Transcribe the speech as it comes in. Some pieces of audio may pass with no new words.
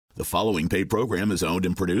The following paid program is owned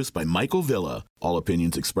and produced by Michael Villa. All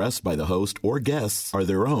opinions expressed by the host or guests are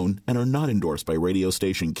their own and are not endorsed by radio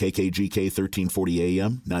station KKGK 1340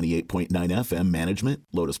 AM, 98.9 FM management,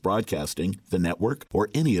 Lotus Broadcasting, the network, or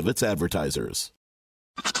any of its advertisers.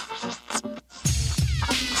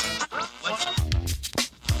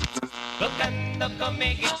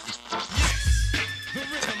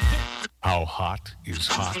 How hot is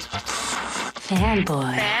hot?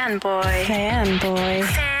 Fanboy. Fanboy. Fanboy.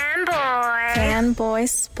 Fanboy. Fanboy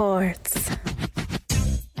Sports.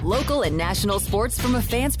 Local and national sports from a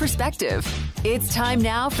fan's perspective. It's time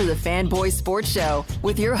now for the Fanboy Sports Show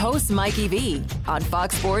with your host, Mikey V, on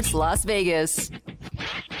Fox Sports Las Vegas.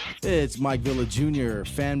 It's Mike Villa Jr.,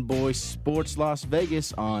 Fanboy Sports Las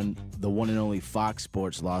Vegas on the one and only Fox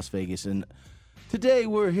Sports Las Vegas. And today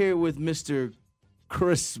we're here with Mr.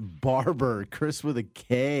 Chris Barber, Chris with a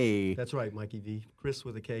K. That's right, Mikey V. Chris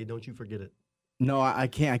with a K. Don't you forget it. No, I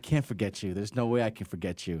can't. I can't forget you. There's no way I can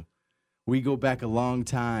forget you. We go back a long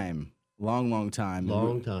time. Long time.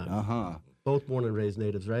 Long time. Uh-huh. Both born and raised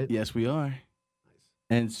natives, right? Yes, we are. Nice.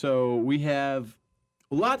 And so we have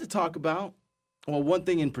a lot to talk about. Well, one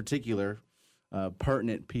thing in particular,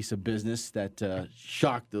 pertinent piece of business that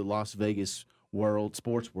shocked the Las Vegas world,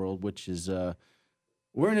 sports world, which is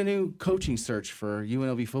we're in a new coaching search for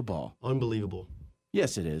UNLV football. Unbelievable.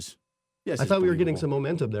 Yes, it is. Yes, I thought we were getting some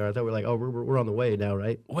momentum there. I thought we were like, oh, we're on the way now,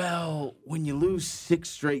 right? Well, when you lose 6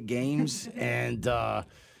 straight games and, end up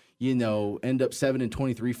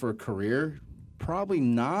 7-23 for a career, probably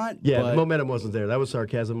not. Yeah, but the momentum wasn't there. That was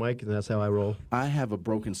sarcasm, Mike, and that's how I roll. I have a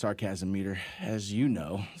broken sarcasm meter, as you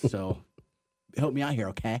know, so help me out here,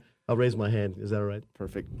 okay? I'll raise my hand. Is that all right?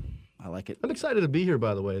 Perfect. I like it. I'm excited to be here,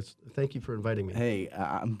 by the way. Thank you for inviting me. Hey,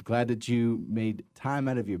 I'm glad that you made time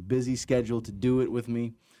out of your busy schedule to do it with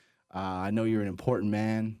me. I know you're an important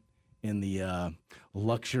man in the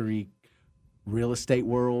luxury real estate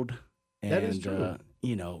world. And, that is true.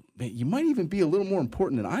 You might even be a little more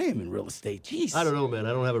important than I am in real estate. Jeez. I don't know, man.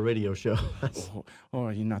 I don't have a radio show.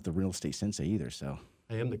 Or you're not the real estate sensei either, so.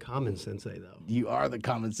 I am the common sensei, though. You are the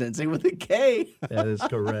common sensei with a K. That is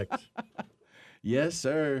correct. Yes,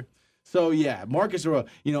 sir. So, yeah, Marcus Arroyo,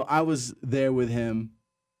 I was there with him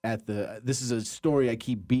at this is a story I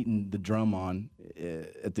keep beating the drum on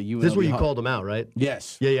at the UNLV. This is where you called him out, right?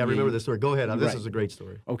 Yes. Yeah, I remember this story. Go ahead. This right. is a great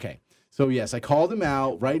story. Okay. So, yes, I called him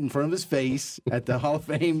out right in front of his face at the Hall of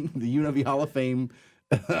Fame, the UNLV Hall of Fame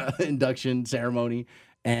induction ceremony,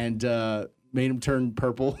 and made him turn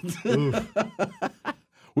purple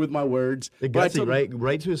with my words. It got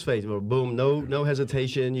right to his face. Boom, no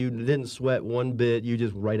hesitation. You didn't sweat one bit. You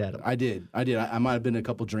just right at him. I did. I might have been a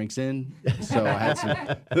couple drinks in, so I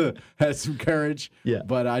had some courage. Yeah.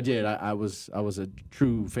 But I did. I was a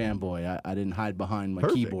true fanboy. I didn't hide behind my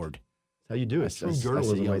keyboard. That's how you do it. True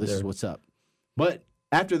journalism I said, right this there. is what's up. But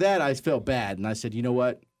after that, I felt bad, and I said, you know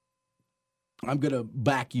what? I'm going to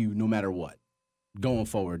back you no matter what going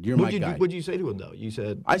forward. You're my guy. What did you say to him, though? You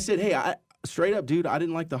said... I said, hey, straight up, dude, I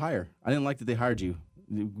didn't like the hire. I didn't like that they hired you.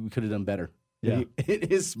 We could have done better. Yeah.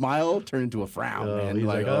 His smile turned into a frown, man. He's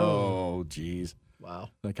like, oh, geez. Wow.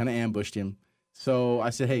 I kind of ambushed him. So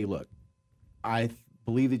I said, hey, look, I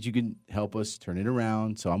believe that you can help us turn it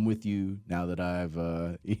around. So I'm with you now that I've,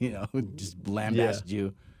 just lambasted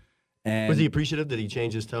you. And was he appreciative? Did he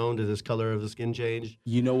change his tone? Did his color of the skin change?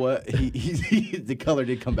 You know what? The color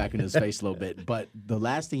did come back in his face a little bit. But the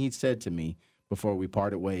last thing he said to me before we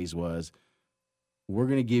parted ways was, I'm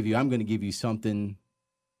going to give you something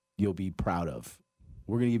you'll be proud of.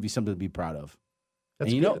 We're going to give you something to be proud of.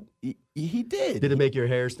 That's and good. He did. Did it make your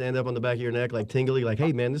hair stand up on the back of your neck like tingly? Like,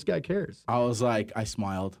 hey, man, this guy cares. I was like, I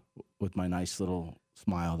smiled with my nice little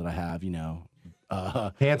smile that I have,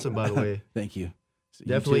 Handsome, by the way. Thank you. So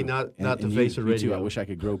definitely not the face of radio. Too. I wish I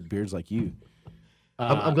could grow beards like you.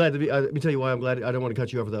 I'm glad to be. Let me tell you why I'm glad. I don't want to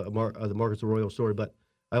cut you off with the Marcus Arroyo story, but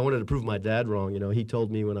I wanted to prove my dad wrong. He told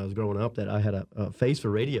me when I was growing up that I had a face for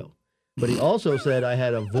radio, but he also said I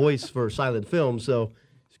had a voice for silent film. So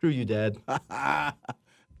screw you, Dad.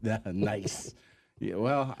 Nice. Yeah,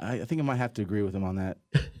 well, I think I might have to agree with him on that,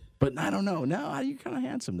 but I don't know. No, you're kind of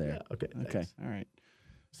handsome there. Yeah, okay. Thanks. All right.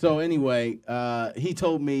 So anyway, he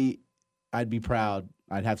told me I'd be proud.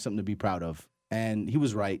 I'd have something to be proud of. And he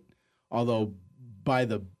was right. Although by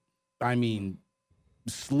the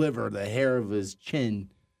sliver, the hair of his chin,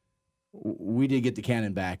 we did get the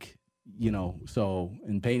cannon back,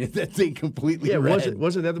 and painted that thing completely red.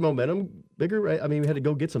 Wasn't that the momentum bigger, right? I mean, we had to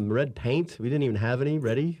go get some red paint. We didn't even have any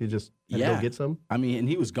ready. We just had to go get some. I mean, and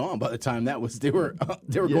he was gone by the time they were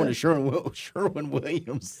going to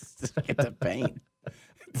Sherwin-Williams to get the paint.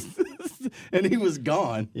 And he was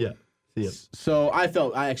gone. Yeah. See ya. So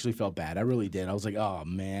I actually felt bad. I really did. I was like, oh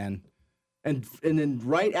man. And then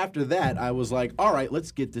right after that, I was like, all right,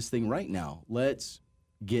 let's get this thing right now. Let's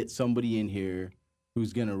get somebody in here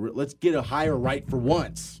who's gonna let's get a hire right for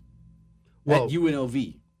once at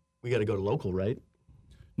UNLV. We got to go to local, right?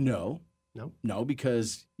 No,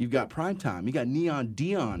 because you've got Primetime. You got Neon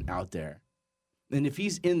Dion out there. And if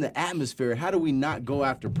he's in the atmosphere, how do we not go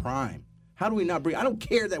after Prime? How do we not bring? I don't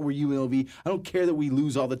care that we're UNLV. I don't care that we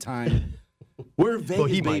lose all the time. We're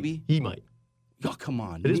Vegas, baby. He might. Oh, come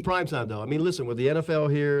on. It is prime time, though. I mean, listen, with the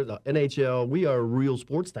NFL here, the NHL, we are a real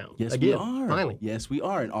sports town. Yes, again, we are. Finally. Yes, we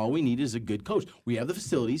are. And all we need is a good coach. We have the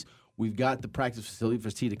facilities. We've got the practice facility for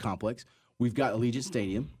Cedar Complex. We've got Allegiant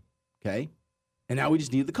Stadium. Okay? And now we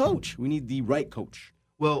just need the coach. We need the right coach.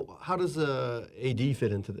 Well, how does AD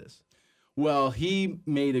fit into this? Well, he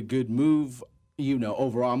made a good move,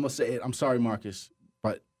 overall. I'm going to say it. I'm sorry, Marcus,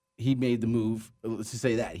 but he made the move. Let's just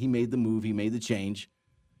say that. He made the move. He made the change.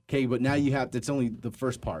 Okay, but now that's only the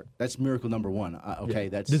first part. That's miracle number one. Okay, yeah.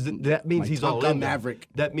 that's that means he's all in. Maverick.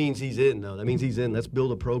 That means he's in, though. That means he's in. Let's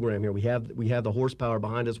build a program here. We have the horsepower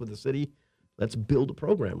behind us with the city. Let's build a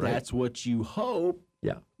program, right? That's what you hope.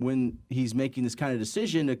 Yeah. When he's making this kind of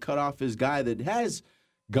decision to cut off his guy that has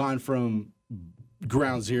gone from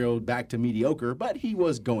ground zero back to mediocre, but he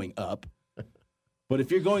was going up. But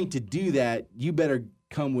if you're going to do that, you better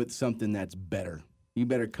come with something that's better. You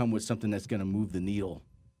better come with something that's going to move the needle.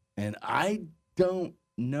 And I don't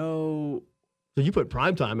know. So you put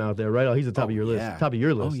Primetime out there, right? Oh, he's the top of your list. Yeah. Top of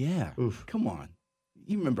your list. Oh, yeah. Oof. Come on.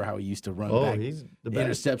 You remember how he used to run back he's the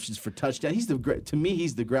best. interceptions for touchdown. To me,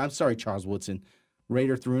 he's the great. I'm sorry, Charles Woodson.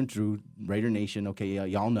 Raider through and through. Raider Nation. Okay,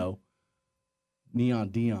 y'all know. Neon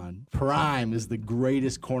Dion. Prime is the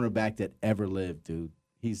greatest cornerback that ever lived, dude.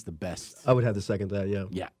 He's the best. I would have to second that, yeah.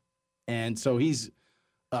 Yeah. And so he's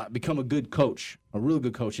become a good coach, a really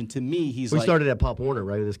good coach. And to me, we started at Pop Warner,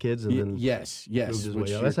 right, with his kids? And then yes. Which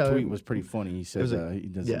your tweet was pretty funny. He says he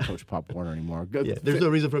doesn't coach Pop Warner anymore. Good. Yeah, there's no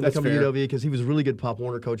reason for him to come to UNLV because he was a really good Pop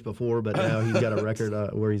Warner coach before, but now he's got a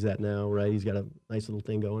record where he's at now, right? He's got a nice little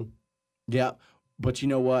thing going. Yeah, but you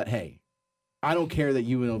know what? Hey, I don't care that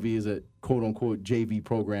UNLV is a quote-unquote JV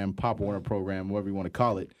program, Pop Warner program, whatever you want to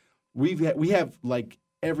call it. We have like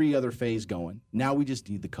every other phase going. Now we just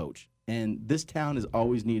need the coach. And this town has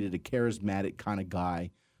always needed a charismatic kind of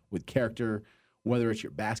guy with character, whether it's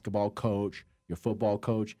your basketball coach, your football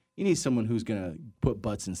coach. You need someone who's going to put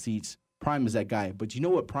butts in seats. Prime is that guy. But you know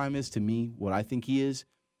what Prime is to me, what I think he is?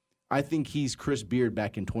 I think he's Chris Beard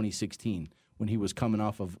back in 2016 when he was coming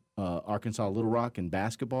off of Arkansas Little Rock in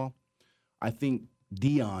basketball. I think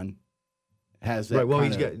Dion has that. Right, well,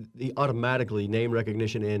 he's got the automatically name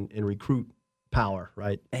recognition and recruit power,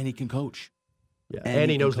 right? And he can coach. Yeah,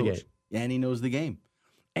 and he knows the game. And he knows the game.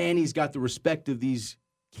 And he's got the respect of these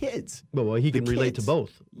kids. Well, he can relate to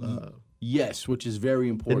both. Yes, which is very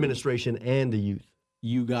important. Administration and the youth.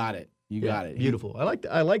 You got it. You got it. Beautiful.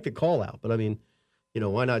 I like the call out, but I mean,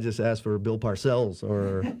 why not just ask for Bill Parcells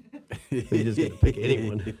or you just get to pick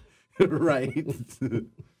anyone? Right.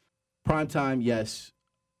 Primetime, yes.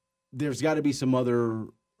 There's got to be some other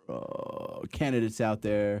candidates out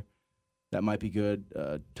there that might be good.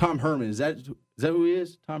 Tom Herman, is that who he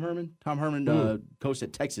is? Tom Herman? Tom Herman coached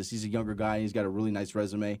at Texas. He's a younger guy. He's got a really nice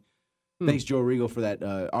resume. Thanks, Joe Rigo, for that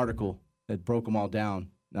article that broke them all down.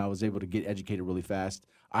 And I was able to get educated really fast.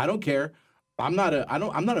 I don't care. I'm not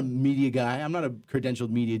a media guy. I'm not a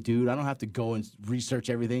credentialed media dude. I don't have to go and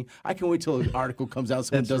research everything. I can wait till an article comes out,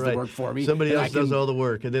 someone does the work for me. Somebody else does all the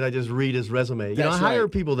work, and then I just read his resume. I hire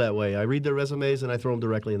people that way. I read their resumes, and I throw them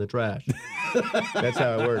directly in the trash. That's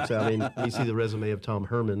how it works. I mean, you see the resume of Tom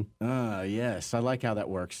Herman. Yes. I like how that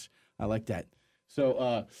works. I like that.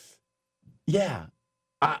 So, yeah.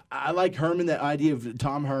 I like Herman, that idea of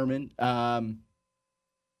Tom Herman.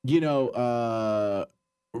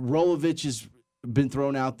 Rolovich has been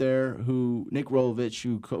thrown out there. Nick Rolovich,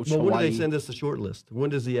 who coached Hawaii. When do they send us the short list? When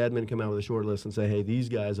does the admin come out with a short list and say, "Hey, these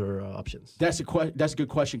guys are options"? That's a good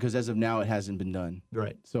question because as of now, it hasn't been done.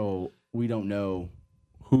 Right. So we don't know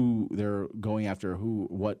who they're going after, who,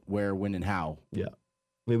 what, where, when, and how. Yeah.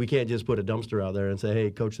 I mean, we can't just put a dumpster out there and say,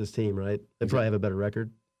 "Hey, coach this team," right? They probably have a better record.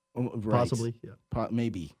 Right. Possibly. Yeah.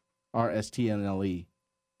 Maybe. RSTNLE.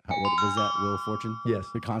 What was that? Wheel of Fortune? Yes.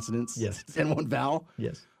 The consonants? Yes. And one vowel?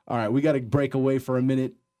 Yes. All right, we got to break away for a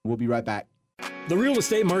minute. We'll be right back. The real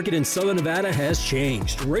estate market in Southern Nevada has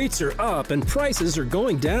changed. Rates are up and prices are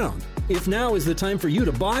going down. If now is the time for you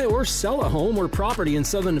to buy or sell a home or property in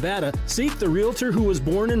Southern Nevada, seek the realtor who was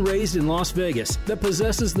born and raised in Las Vegas that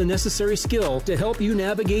possesses the necessary skill to help you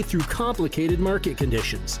navigate through complicated market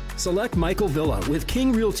conditions. Select Michael Villa with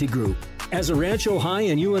King Realty Group. As a Rancho High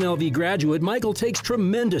and UNLV graduate, Michael takes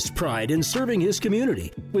tremendous pride in serving his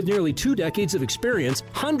community. With nearly 2 decades of experience,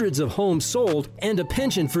 hundreds of homes sold, and a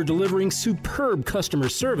penchant for delivering superb customer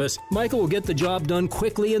service, Michael will get the job done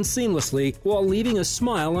quickly and seamlessly while leaving a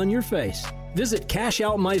smile on your face. Visit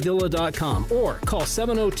cashoutmyvilla.com or call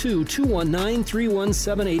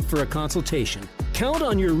 702-219-3178 for a consultation. Count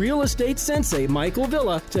on your real estate sensei, Michael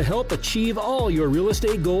Villa, to help achieve all your real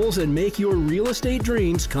estate goals and make your real estate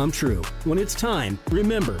dreams come true. When it's time,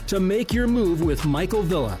 remember to make your move with Michael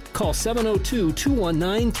Villa. Call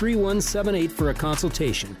 702-219-3178 for a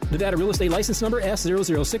consultation. Nevada Real Estate License Number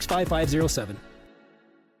S0065507.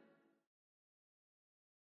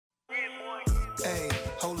 Hey,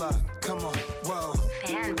 hold up, come on, whoa.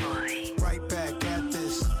 Fanboy. Right back at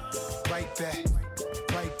this. Right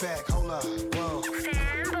back, hold up, whoa.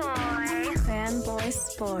 Fanboy. Fanboy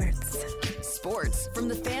Sports. Sports from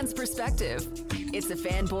the fans' perspective. It's the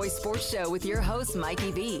Fanboy Sports Show with your host,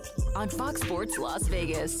 Mikey V, on Fox Sports Las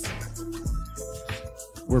Vegas.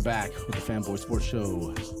 We're back with the Fanboy Sports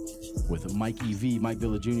Show with Mikey V, Mike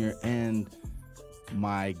Villa Jr., and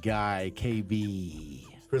my guy, KB.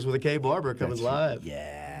 Chris with a K Barber coming live.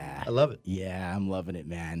 Yeah. I love it. Yeah, I'm loving it,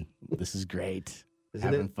 man. This is great. Isn't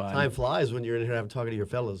Having it? fun. Time flies when you're in here talking to your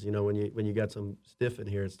fellas. You know, when you got some stiff in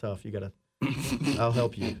here, it's tough. You gotta. I'll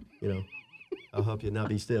help you. You know, I'll help you not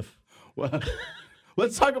be stiff. Well,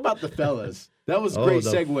 let's talk about the fellas. That was a great the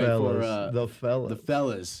segue fellas, for the fellas. The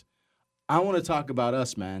fellas. I want to talk about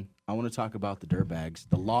us, man. I want to talk about the Dirtbags,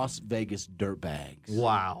 the Las Vegas Dirtbags.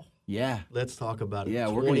 Wow. Yeah. Let's talk about it. Yeah,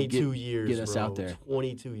 we're gonna 22 years. get us bro. out there.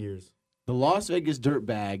 22 years. The Las Vegas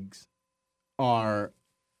Dirtbags are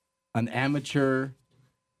an amateur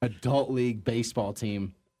adult league baseball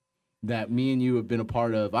team that me and you have been a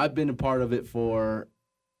part of. I've been a part of it for,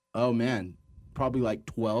 probably like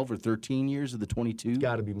 12 or 13 years of the 22. It's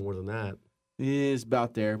got to be more than that. It's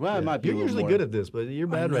about there. Well, it might be. You're a little usually more. good at this, but you're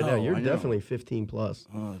bad right now. You're I know. definitely 15 plus.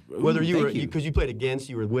 Ooh, Whether you were, thank because you played against,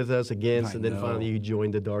 you were with us against, I and then know. finally you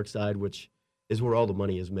joined the dark side, which is where all the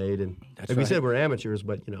money is made. And That's like we right. said, we're amateurs,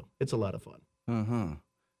 but it's a lot of fun.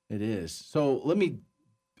 It is. So let me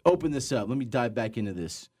open this up. Let me dive back into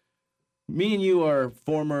this. Me and you are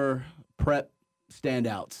former prep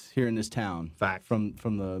standouts here in this town. Fact. From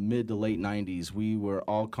the mid to late 90s. We were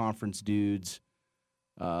all conference dudes,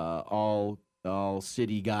 all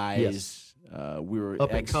city guys. We were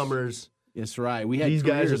Up and comers. That's right. We had These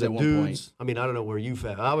guys are careers the at one dudes. point. I mean, I don't know where you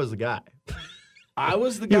fell. I was the guy. I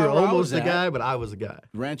was the guy. You were where I almost was the at. guy, but I was the guy.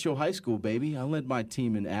 Rancho High School, baby. I led my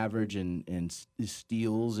team in average and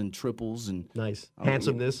steals and triples and Nice.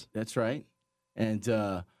 Handsomeness. That's right. And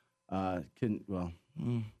we'll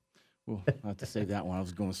have to save that one. I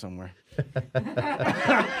was going somewhere.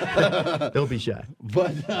 Don't be shy.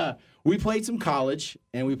 But we played some college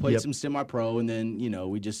and we played Yep. some semi-pro, and then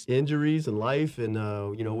we just Injuries and life, and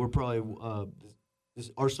we're probably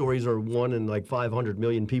our stories are 1 in like 500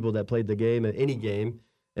 million people that played the game at any game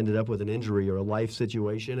ended up with an injury or a life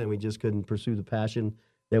situation, and we just couldn't pursue the passion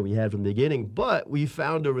that we had from the beginning. But we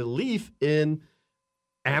found a relief in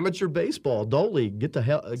amateur baseball, adult league. Get the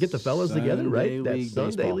fellas together, right? That's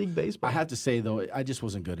Sunday league baseball. I have to say though, I just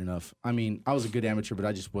wasn't good enough. I mean, I was a good amateur, but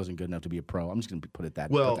I just wasn't good enough to be a pro. I'm just going to put that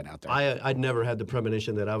out there. I'd never had the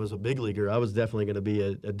premonition that I was a big leaguer. I was definitely going to be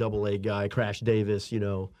a double-A guy, Crash Davis,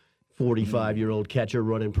 45-year-old catcher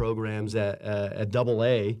running programs at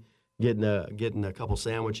double-A, getting a couple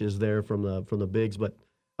sandwiches there from the bigs. But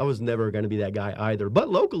I was never going to be that guy either. But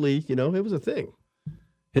locally, it was a thing.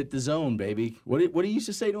 Hit the zone, baby. What did he used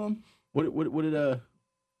to say to him? What did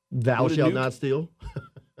Thou what did shalt Nuke- not steal.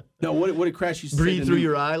 No, what did Crash used to say Breathe to through Nuke?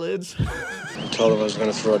 your eyelids. Told him I was going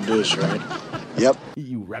to throw a deuce, right? Yep.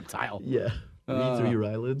 You reptile. Yeah. Breathe through your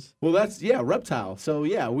eyelids. Well, that's reptile. So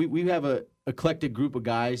yeah, we have a eclectic group of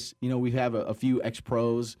guys. We have a few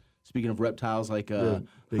ex-pros. Speaking of reptiles, like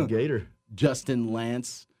Big Gator. Justin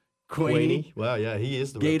Lance, Quaney. Wow, yeah, he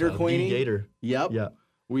is the Gator reptile. Quaney? The Gator. Yep. Yeah.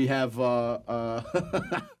 We have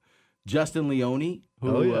Justin Leone,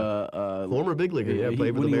 who Former big leaguer, yeah,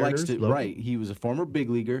 played with when the he Mariners. likes to, local. right. He was a former big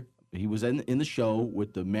leaguer. He was in the show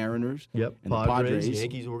with the Mariners. Yep. And the Padres.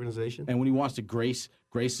 Yankees organization. And when he wants to grace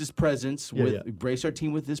his presence, grace our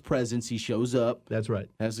team with his presence, he shows up. That's right.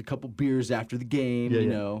 Has a couple beers after the game.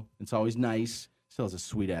 It's always nice. Still has a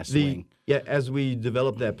sweet ass swing. Yeah, as we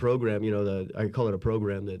developed that program, I call it a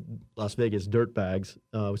program, the Las Vegas Dirtbags.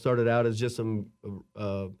 We started out as just some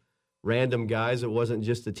random guys. It wasn't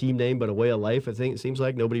just a team name, but a way of life. I think it seems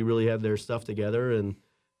like nobody really had their stuff together, and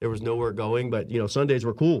there was nowhere going. But Sundays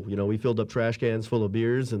were cool. We filled up trash cans full of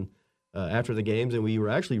beers and after the games, and we were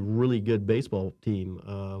actually a really good baseball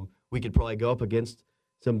team. We could probably go up against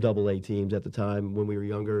some AA teams at the time when we were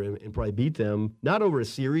younger and probably beat them. Not over a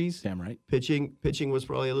series. Damn right. Pitching was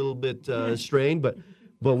probably a little bit strained, but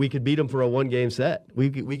we could beat them for a one-game set. We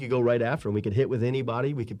could go right after them. We could hit with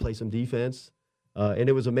anybody. We could play some defense, and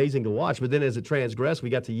it was amazing to watch. But then as it transgressed,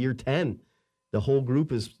 we got to year 10. The whole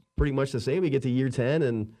group is pretty much the same. We get to year 10,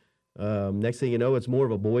 and next thing you know, it's more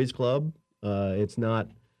of a boys' club. It's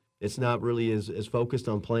not really as focused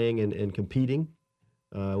on playing and competing.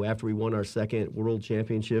 After we won our second world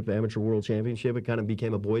championship, amateur world championship, it kind of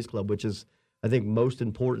became a boys' club, which is, I think, most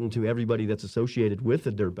important to everybody that's associated with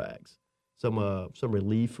the Dirtbags. Some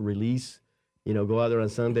release, go out there on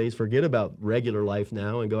Sundays, forget about regular life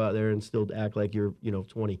now, and go out there and still act like you're,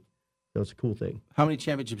 20. So it's a cool thing. How many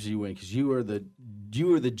championships did you win? Because you were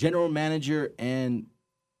the general manager and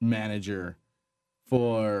manager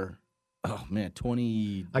for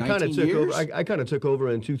 20. I kind of took over. I kind of took over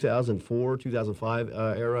in 2004, 2005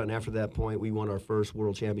 era, and after that point, we won our first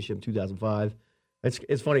world championship in 2005.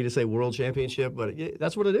 It's funny to say world championship, but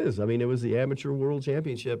that's what it is. I mean, it was the amateur world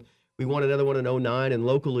championship. We won another one in 2009, and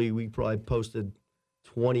locally, we probably posted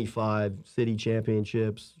 25 city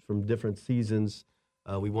championships from different seasons.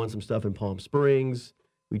 We won some stuff in Palm Springs.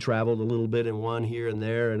 We traveled a little bit and won here and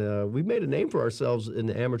there, and we made a name for ourselves in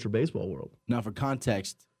the amateur baseball world. Now, for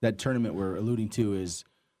context, that tournament we're alluding to is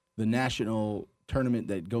the national tournament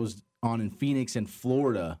that goes on in Phoenix and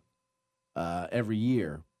Florida every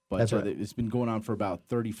year. But That's right. It's been going on for about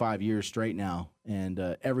 35 years straight now, and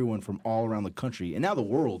everyone from all around the country, and now the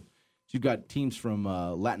world. So you've got teams from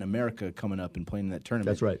Latin America coming up and playing in that tournament.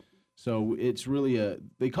 That's right. So it's really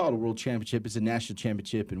they call it a world championship. It's a national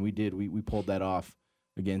championship, and we pulled that off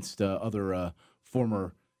against other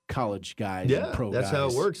former college guys and pro guys. That's how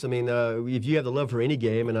it works. I mean, if you have the love for any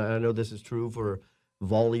game, and I know this is true for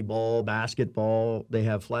volleyball, basketball, they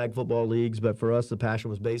have flag football leagues, but for us, the passion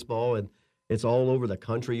was baseball, and it's all over the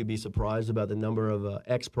country. You'd be surprised about the number of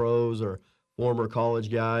ex-pros or former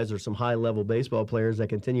college guys or some high-level baseball players that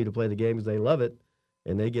continue to play the game because they love it,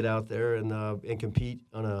 and they get out there and compete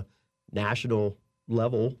on a national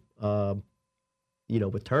level,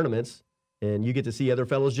 with tournaments, and you get to see other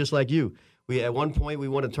fellows just like you. At one point, we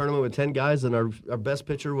won a tournament with 10 guys, and our best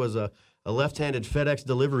pitcher was a left-handed FedEx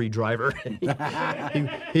delivery driver.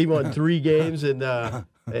 he won 3 games and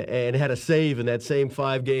had a save in that same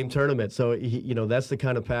 5-game tournament. So, that's the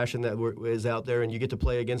kind of passion that is out there, and you get to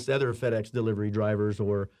play against other FedEx delivery drivers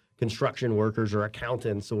or construction workers or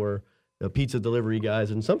accountants or pizza delivery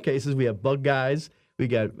guys. In some cases, we have bug guys. We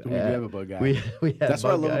do have a bug guy. We have That's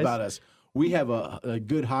what I love guys. about us. We have a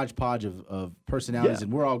good hodgepodge of personalities,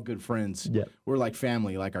 and we're all good friends. Yeah. We're like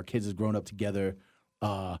family. Like our kids have grown up together.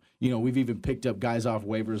 We've even picked up guys off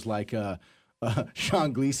waivers like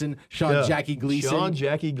Sean Gleason, Jackie Gleason. Sean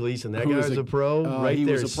Jackie Gleason. That guy was a pro right he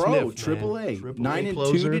there. was a pro, Sniff, AAA. AAA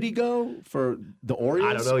 9-2 did he go for the Orioles?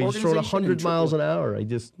 I don't know. He's throwing 100 miles an hour. He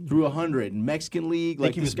just threw 100 in Mexican League. I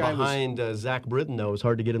think he was behind Zach Britton, though. It was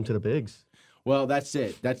hard to get him to the bigs. Well, that's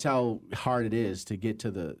it. That's how hard it is to get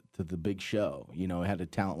to the big show. It had a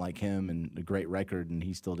talent like him and a great record, and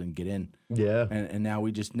he still didn't get in. Yeah. And now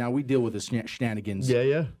we deal with the shenanigans.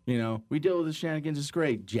 Yeah. We deal with the shenanigans. It's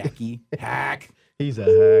great. Jackie hack. He's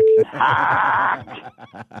a hack.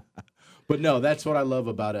 But no, that's what I love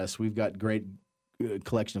about us. We've got great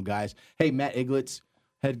collection of guys. Hey, Matt Iglitz,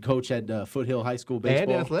 head coach at Foothill High School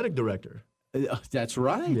baseball and athletic director. That's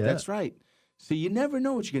right. Yeah. That's right. So you never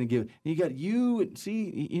know what you're going to give. You got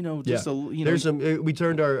There's some. We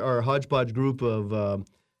turned our hodgepodge group of,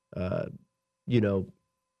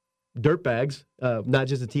 dirtbags, not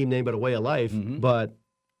just a team name but a way of life. Mm-hmm. But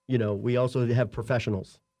we also have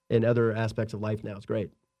professionals in other aspects of life now. It's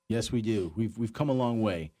great. Yes, we do. We've come a long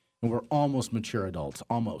way, and we're almost mature adults.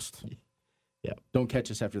 Almost. Yeah. Don't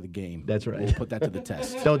catch us after the game. That's right. We'll put that to the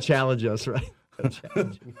test. Don't challenge us, right? Don't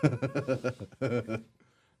challenge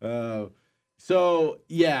me. So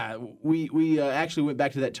yeah, we actually went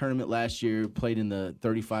back to that tournament last year, played in the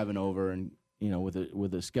 35 and over, and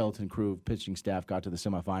with a skeleton crew of pitching staff, got to the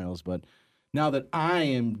semifinals. But now that I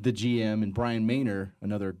am the GM and Brian Maynor,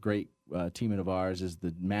 another great teammate of ours, is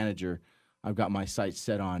the manager, I've got my sights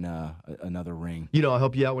set on another ring. I'll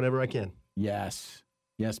help you out whenever I can. Yes,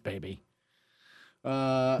 baby.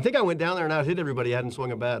 I think I went down there and I hit everybody. I hadn't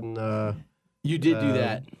swung a bat in you did do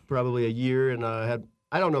that probably a year, and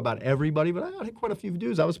I don't know about everybody, but I hit quite a few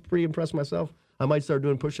dudes. I was pretty impressed myself. I might start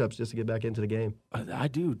doing push-ups just to get back into the game. I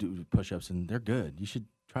do push-ups, and they're good. You should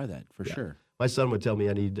try that for sure. My son would tell me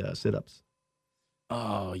I need sit-ups.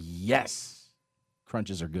 Oh, yes.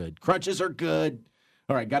 Crunches are good.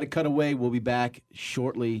 All right, got to cut away. We'll be back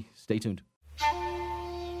shortly. Stay tuned.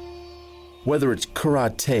 Whether it's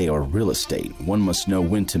karate or real estate, one must know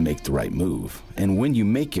when to make the right move. And when you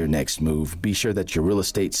make your next move, be sure that your real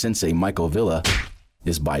estate sensei, Michael Villa,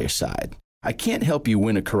 is by your side. I can't help you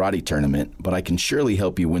win a karate tournament, but I can surely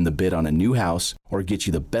help you win the bid on a new house or get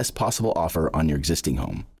you the best possible offer on your existing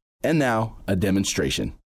home. And now, a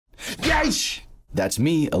demonstration. Yes! That's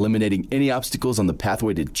me eliminating any obstacles on the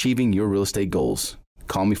pathway to achieving your real estate goals.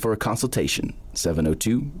 Call me for a consultation,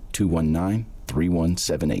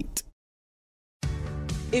 702-219-3178.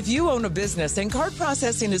 If you own a business and card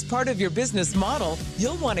processing is part of your business model,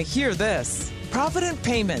 you'll want to hear this. Provident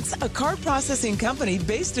Payments, a card processing company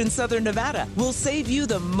based in Southern Nevada, will save you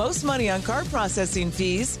the most money on card processing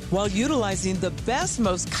fees while utilizing the best,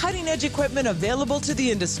 most cutting-edge equipment available to the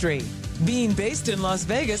industry. Being based in Las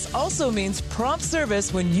Vegas also means prompt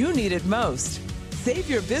service when you need it most. Save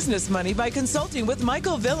your business money by consulting with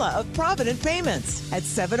Michael Villa of Provident Payments at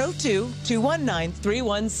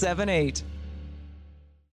 702-219-3178.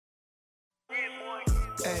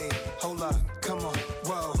 Hey, hold up, come on,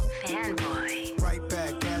 whoa. Fanboy. Right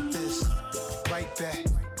back at this. Right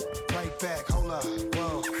back, hold up,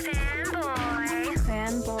 whoa. Fanboy.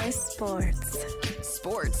 Fanboy Sports.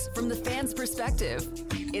 Sports from the fans' perspective.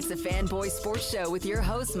 It's the Fanboy Sports Show with your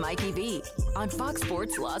host, Mikey V, on Fox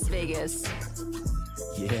Sports Las Vegas.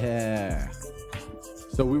 Yeah.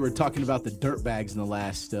 So we were talking about the Dirtbags in the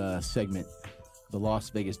last segment, the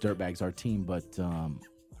Las Vegas Dirtbags, our team, but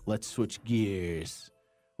let's switch gears.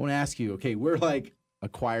 I want to ask you, okay, we're like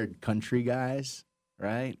acquired country guys,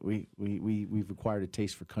 right? We've acquired a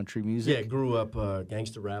taste for country music. Yeah, grew up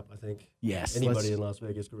gangster rap, I think. Yes. Anybody in Las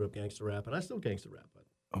Vegas grew up gangster rap, and I still gangster rap. But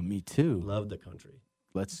oh, me too. love the country.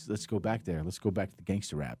 Let's go back there. Let's go back to the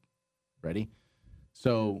gangster rap. Ready?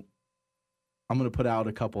 So I'm going to put out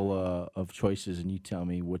a couple of choices, and you tell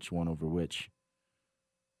me which one over which.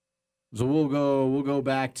 So we'll go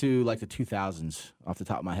back to like the 2000s off the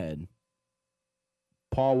top of my head.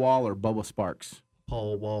 Paul Wall or Bubba Sparks?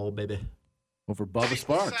 Paul Wall, baby. Over Bubba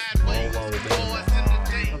Sparks. Paul Wall, baby.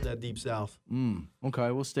 Love that Deep South.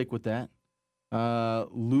 Okay, we'll stick with that.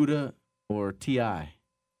 Luda or T.I.?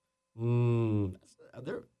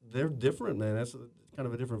 They're different, man. That's kind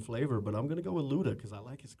of a different flavor, but I'm going to go with Luda because I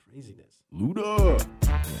like his craziness. Luda!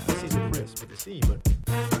 Yeah, he's a Chris with a C, but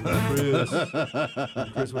Chris.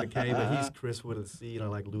 Chris with a K, but he's Chris with a C, and I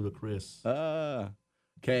like Luda Chris.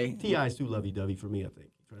 Okay. T.I.'s too lovey-dovey for me, I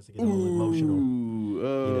think. He tries to get all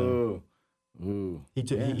emotional.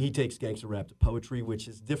 He takes gangster rap to poetry, which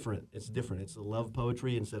is different. It's different. It's the love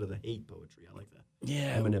poetry instead of the hate poetry. I like that.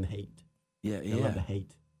 Yeah. Eminem hate. Yeah. I love the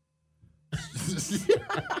hate.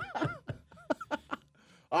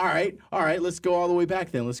 All right. Let's go all the way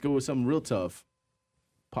back then. Let's go with something real tough.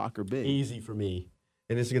 Pac or Big? Easy for me.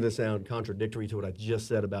 And this is going to sound contradictory to what I just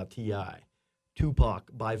said about T.I. Tupac,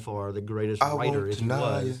 by far the greatest writer, if he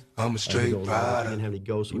was. I'm a straight rider. He didn't have any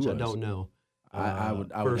ghosts, which I don't know. I would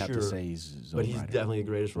have to say he's his own but he's writer. definitely the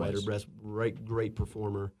greatest writer, great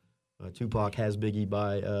performer. Tupac has Biggie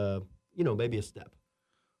by, maybe a step.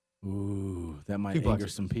 Ooh, that might Tupac's anger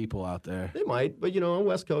some people out there. They might, but on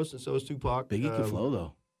West Coast, and so is Tupac. Biggie could flow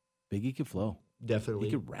though. Biggie could flow. Definitely.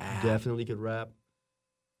 He could rap. Definitely could rap.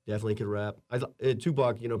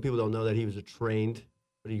 Tupac, people don't know that he was trained.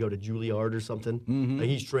 But you go to Juilliard or something. Mm-hmm.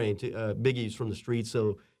 He's trained. Biggie's from the streets,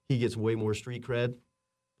 so he gets way more street cred.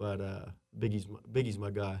 But Biggie's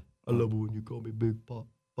my guy. I love it when you call me Big Pop.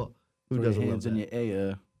 Who doesn't love that? In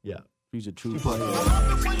your Yeah. He's a true player.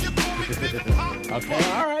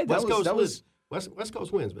 Okay, all right. West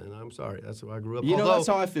Coast wins, man. I'm sorry. That's where I grew up. That's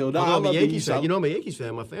how I feel. No, I'm a Yankees fan. I'm a Yankees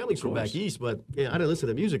fan. My family's from back east, but I didn't listen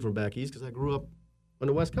to music from back east because I grew up on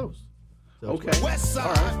the West Coast. So okay. West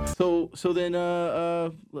Side. All right. So then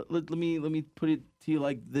let me put it to you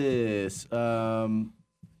like this.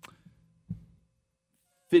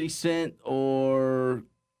 50 Cent or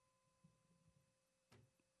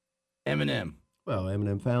Eminem? Well,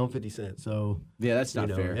 Eminem found 50 Cent, so... Yeah, that's not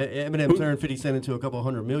fair. Eminem turned 50 Cent into a couple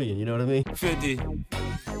 100 million, you know what I mean? 50.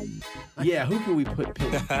 Yeah, who can we put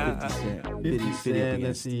 50 Cent? 50 Cent,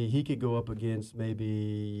 let's see, he could go up against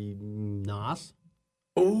maybe Nas.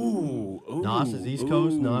 Ooh. Nas is East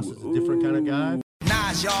Coast. Nas is a different kind of guy.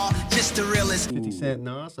 Nas, y'all, just the realest. 50 Cent,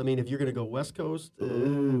 Nas. I mean, if you're going to go West Coast,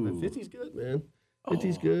 50's good, man.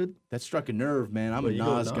 50's good. That struck a nerve, man. I'm a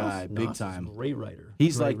Nas guy, big Nas time. Is a great writer.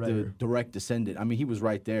 He's great like the direct descendant. I mean, he was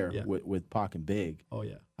right there with Pac and Big. Oh,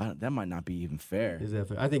 yeah. That might not be even fair. Is that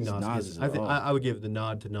fair? I think Nas I would give the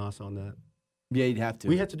nod to Nas on that. Yeah, you'd have to.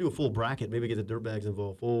 We had to do a full bracket, maybe get the Dirtbags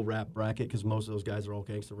involved, full rap bracket, because most of those guys are all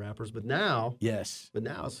gangster rappers. But now, yes. But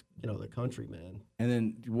now it's the country, man. And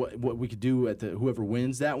then what we could do at whoever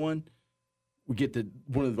wins that one, we get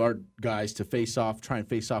one of our guys to try and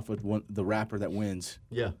face off with the rapper that wins.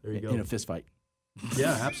 Yeah, there you go. In a fist fight.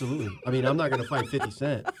 Yeah, absolutely. I mean, I'm not going to fight 50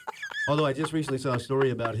 Cent. Although I just recently saw a story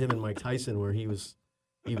about him and Mike Tyson where he was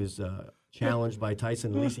challenged by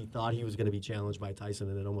Tyson. At least he thought he was going to be challenged by Tyson,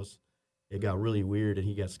 and it got really weird, and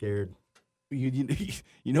he got scared. You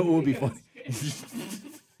know what would be funny?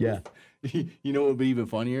 Yeah. You know what would be even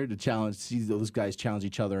funnier? See those guys challenge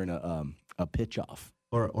each other in a pitch-off.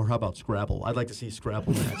 Or how about Scrabble? I'd like to see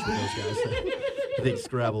Scrabble match with those guys. I think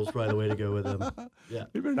Scrabble's probably the way to go with them. Yeah.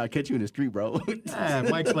 They better not catch you in the street, bro.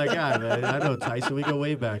 Mike's my guy, man. I know Tyson. We go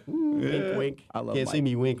way back. Wink, wink. I love Can't Mike. See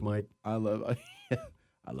me wink, Mike. I love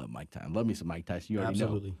Mike Tyson. Love me some Mike Tyson. You already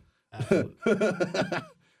Absolutely.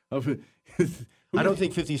 know. I don't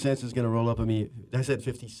think 50 Cent is going to roll up. I said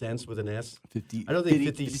 50 cents with an S. 50. I don't think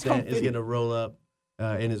 50 Cent is going to roll up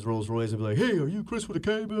in his Rolls Royce and be like, "Hey, are you Chris with a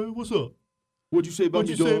K, man? What's up? What'd you say about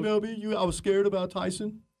me? What'd you say about me? I was scared about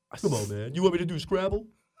Tyson. Come on, man. You want me to do Scrabble?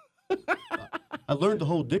 I learned the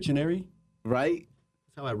whole dictionary. Right?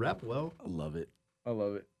 That's how I rap well. I love it.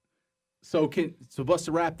 So bust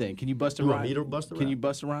a rap then. Can you bust a rhyme? You want me to bust a rhyme? Can you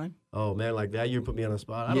bust a rhyme? Oh man, like that, you put me on the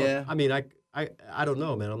spot. Yeah. I don't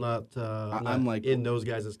know, man. I'm not like in those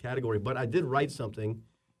guys' category. But I did write something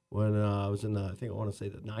when I was in I want to say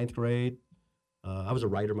the 9th grade. I was a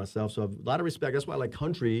writer myself, so I have a lot of respect. That's why I like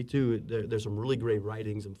country too. There's some really great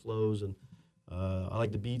writings and flows, and I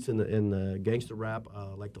like the beats in the gangster rap. I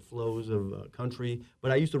like the flows of country.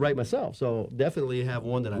 But I used to write myself, so definitely have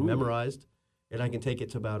one that I memerized, and I can take it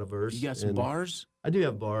to about a verse. You got some bars? I do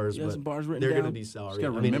have bars, you got but some bars written they're down? going to be sorry. Just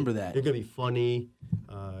gotta remember that. They're going to be funny.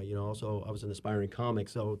 Also, I was an aspiring comic,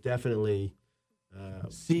 so definitely.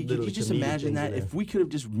 See, can you just imagine that if we could have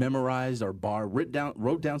just memorized our bar, wrote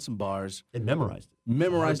down some bars, and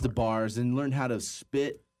memorized the bars, and learned how to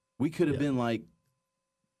spit, we could have been like.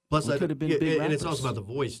 Plus, we could have been big rappers. And it's also about the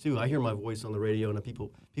voice too. I hear my voice on the radio, and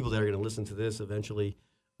people that are going to listen to this eventually,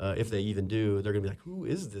 if they even do, they're going to be like, "Who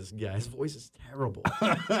is this guy? His voice is terrible."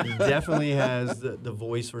 He definitely has the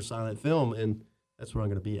voice for silent film, and that's where I'm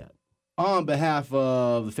going to be at. On behalf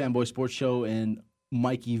of the Fanboy Sports Show and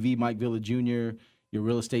Mikey V, Mike Villa Jr., your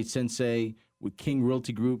real estate sensei with King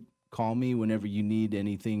Realty Group. Call me whenever you need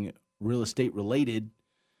anything real estate related.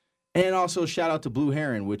 And also shout out to Blue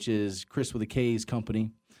Heron, which is Chris with a K's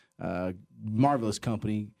company. Marvelous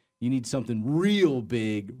company. You need something real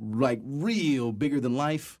big, like real bigger than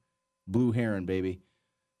life. Blue Heron, baby.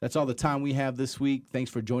 That's all the time we have this week.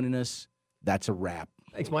 Thanks for joining us. That's a wrap.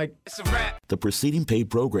 Thanks, Mike. It's a wrap. The preceding paid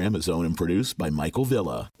program is owned and produced by Michael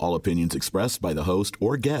Villa. All opinions expressed by the host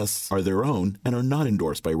or guests are their own and are not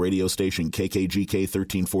endorsed by radio station KKGK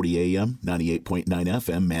 1340 AM, 98.9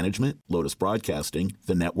 FM management, Lotus Broadcasting,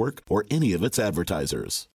 the network, or any of its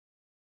advertisers.